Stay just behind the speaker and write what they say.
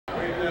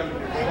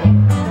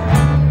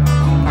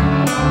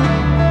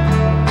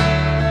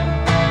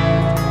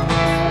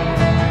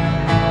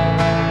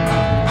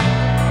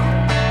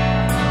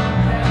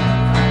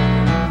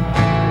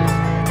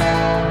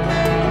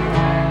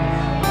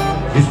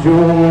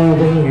drove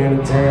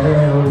into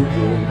town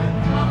again.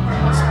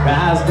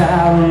 Surprised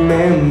I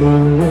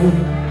remember when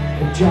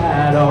I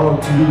tried all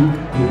to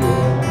get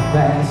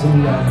last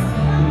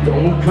night.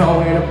 Don't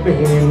call it a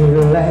penny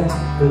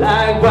last,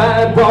 like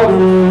white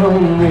water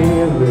on the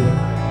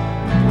river.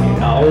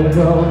 It all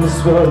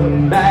comes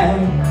flooding back,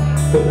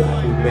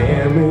 like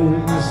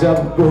memories of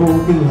a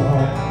broken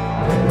heart.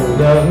 And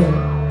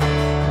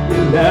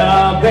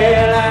love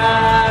that I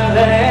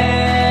had.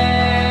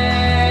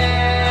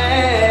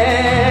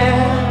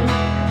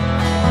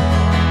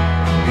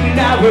 And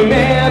I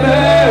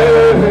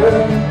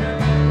remember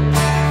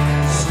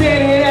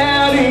standing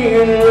out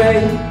in the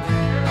rain.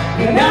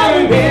 And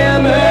I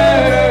remember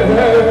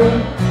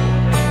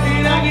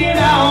and I can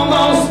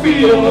almost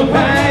feel the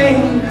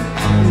pain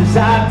as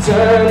I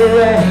turn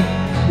around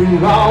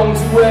and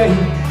walked away.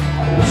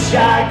 I wish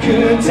I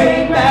could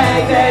take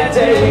back that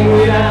day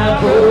when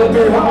I broke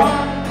her heart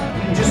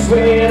and just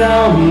went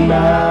on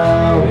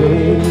my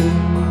way.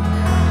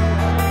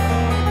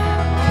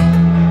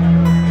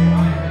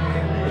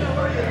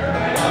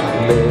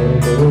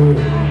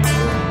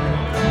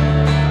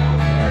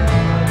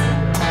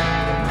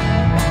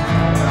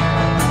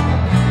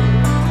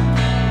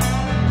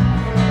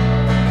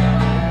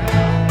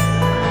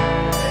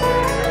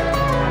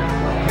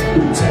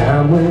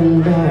 Time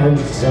went by,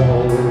 just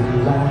all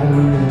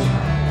life,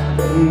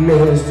 but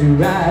messed to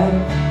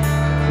right.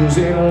 Who's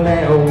in a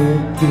land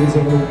with kids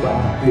and a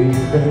white baby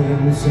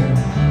bands? So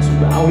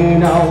all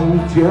in all,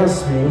 it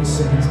just makes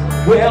sense.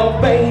 Well,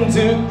 pain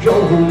took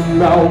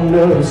over on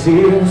us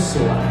here, so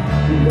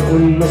I know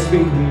it must be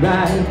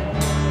right.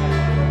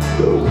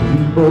 But we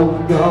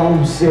both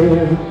gone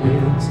separate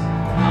ways.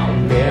 I'll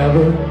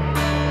never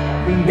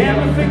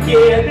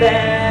forget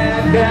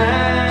that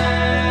night.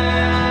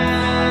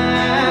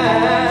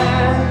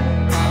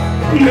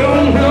 No,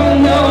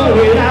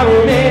 and I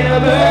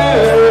remember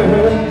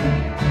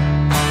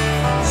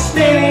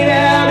standing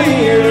out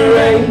in the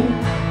rain.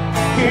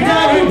 And I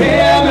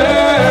remember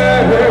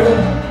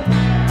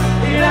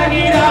and I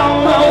can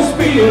almost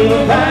feel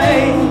the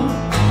pain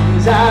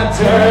as I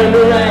turned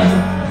around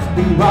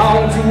and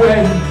walked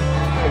away.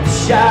 I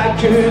wish I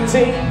could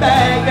take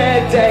back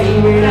that day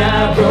when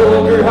I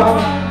broke her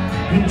heart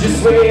and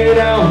just went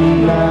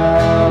on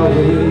my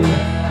way.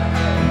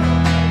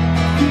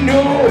 You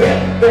know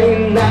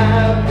everything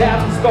life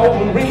happens for a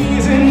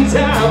reason.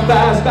 Time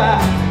flies by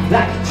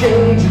like a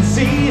changing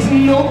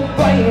season. No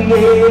blame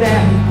went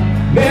out,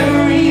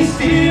 memories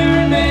still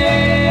remains.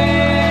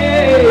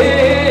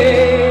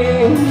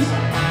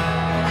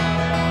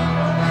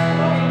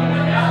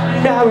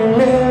 And I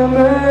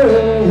remember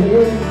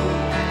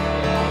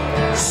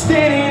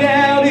standing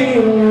out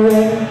in the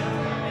rain.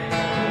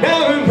 And I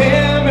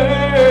remember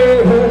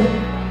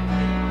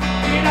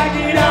and I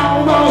can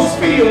almost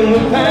feel the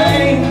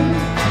pain.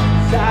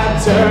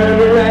 I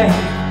turned around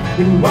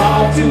and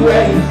walked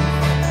away.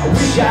 I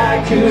wish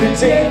I could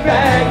take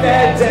back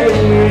that day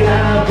when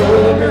I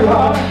broke her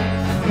heart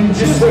and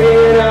just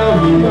went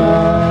on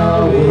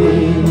my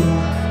way.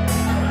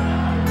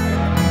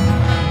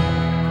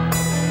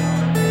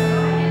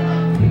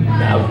 And I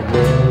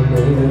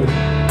remember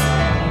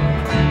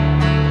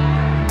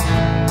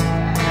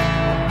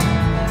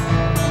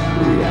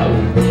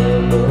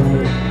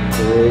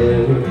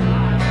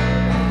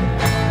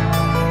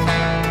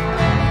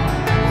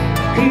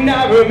and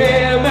I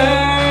remember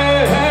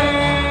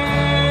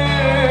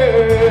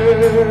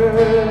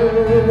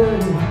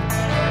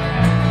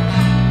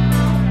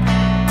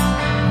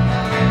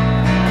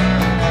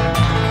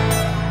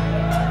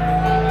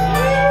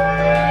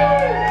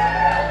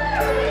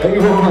Thank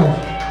you very much.